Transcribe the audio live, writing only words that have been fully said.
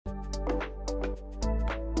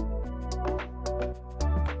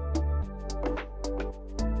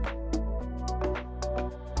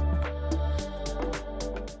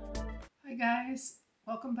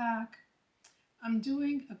welcome back. I'm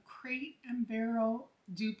doing a crate and barrel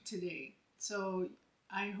dupe today. So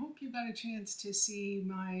I hope you got a chance to see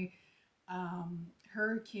my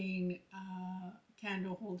hurricane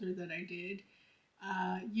candle holder that I did.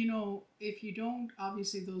 If you don't,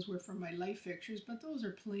 obviously those were from my light fixtures, but those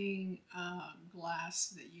are plain glass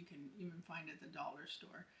that you can even find at the dollar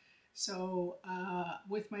store. So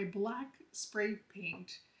with my black spray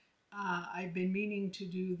paint, I've been meaning to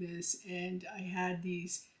do this, and I had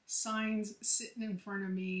these signs sitting in front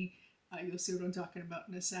of me. You'll see what I'm talking about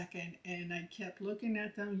in a second. And I kept looking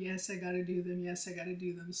at them. Yes, I got to do them. Yes, I got to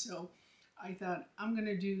do them. So I thought I'm going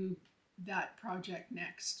to do that project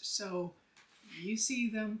next. So you see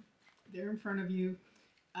them. They're in front of you.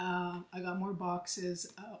 I got more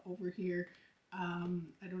boxes over here. I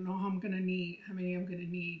don't know how many I'm gonna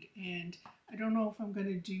need, and I don't know if I'm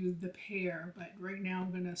gonna do the pair, but right now I'm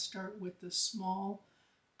gonna start with the small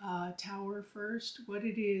tower first. What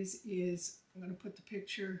it is I'm gonna put the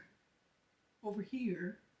picture over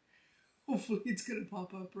here. Hopefully it's gonna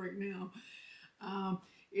pop up right now.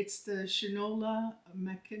 It's the Shinaola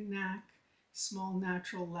Mackinac small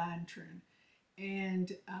natural lantern.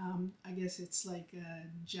 And I guess it's like a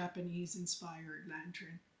Japanese inspired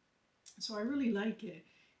lantern. So I really like it.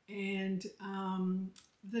 And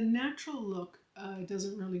the natural look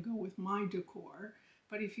doesn't really go with my decor,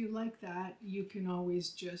 but if you like that, you can always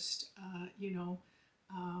just,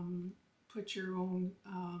 put your own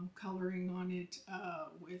coloring on it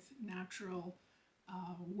with natural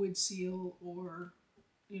wood seal or,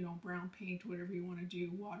 brown paint, whatever you want to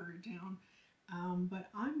do, water it down. But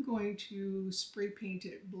I'm going to spray paint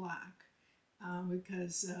it black.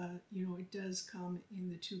 Because it does come in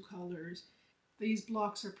the two colors. These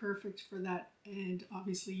blocks are perfect for that, and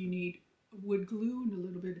obviously you need wood glue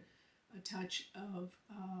and a touch of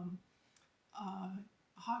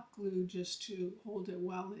hot glue just to hold it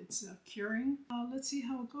while it's curing. Let's see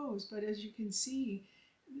how it goes. But as you can see,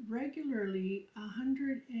 regularly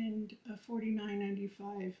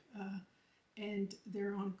 $149.95, and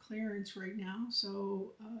they're on clearance right now,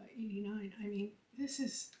 so $89. I mean, this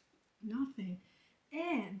is nothing.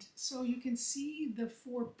 And so you can see the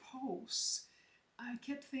 4 posts. I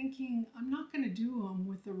kept thinking I'm not going to do them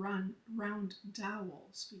with the round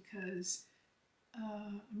dowels because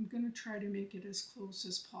I'm going to try to make it as close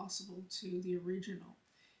as possible to the original.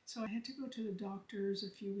 So I had to go to the doctor's a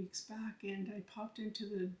few weeks back, and I popped into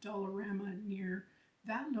the Dollarama near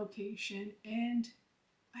that location, and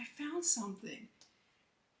I found something.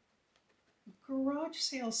 Garage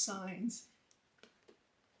sale signs.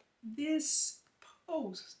 This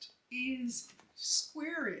post is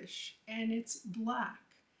squarish and it's black,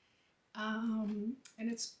 and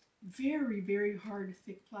it's very, very hard,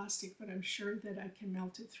 thick plastic, but I'm sure that I can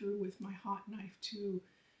melt it through with my hot knife to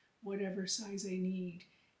whatever size I need.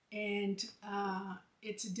 And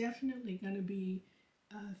it's definitely going to be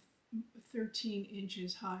 13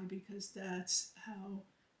 inches high because that's how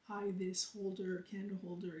high this candle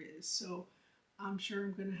holder is. So I'm sure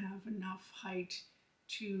I'm going to have enough height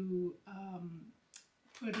to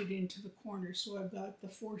put it into the corner. So I've got the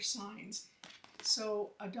 4 signs.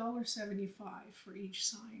 So $1.75 for each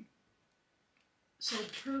sign. So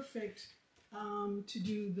perfect to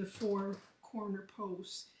do the 4 corner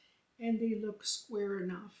posts, and they look square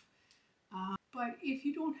enough. But if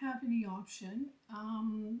you don't have any option,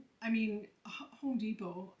 Home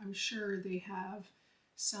Depot, I'm sure they have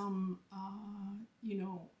some,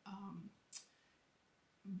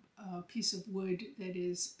 a piece of wood that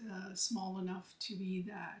is small enough to be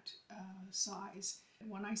that size.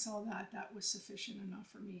 When I saw that, that was sufficient enough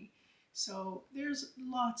for me. So there's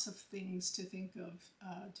lots of things to think of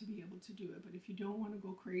to be able to do it. But if you don't want to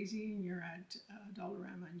go crazy and you're at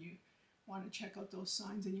Dollarama and you want to check out those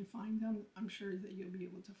signs and you find them, I'm sure that you'll be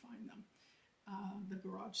able to find them, the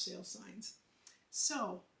garage sale signs.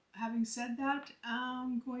 So having said that,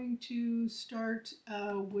 I'm going to start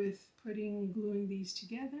with gluing these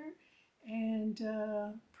together, and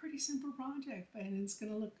pretty simple project, and it's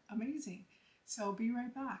going to look amazing. So be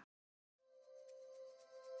right back.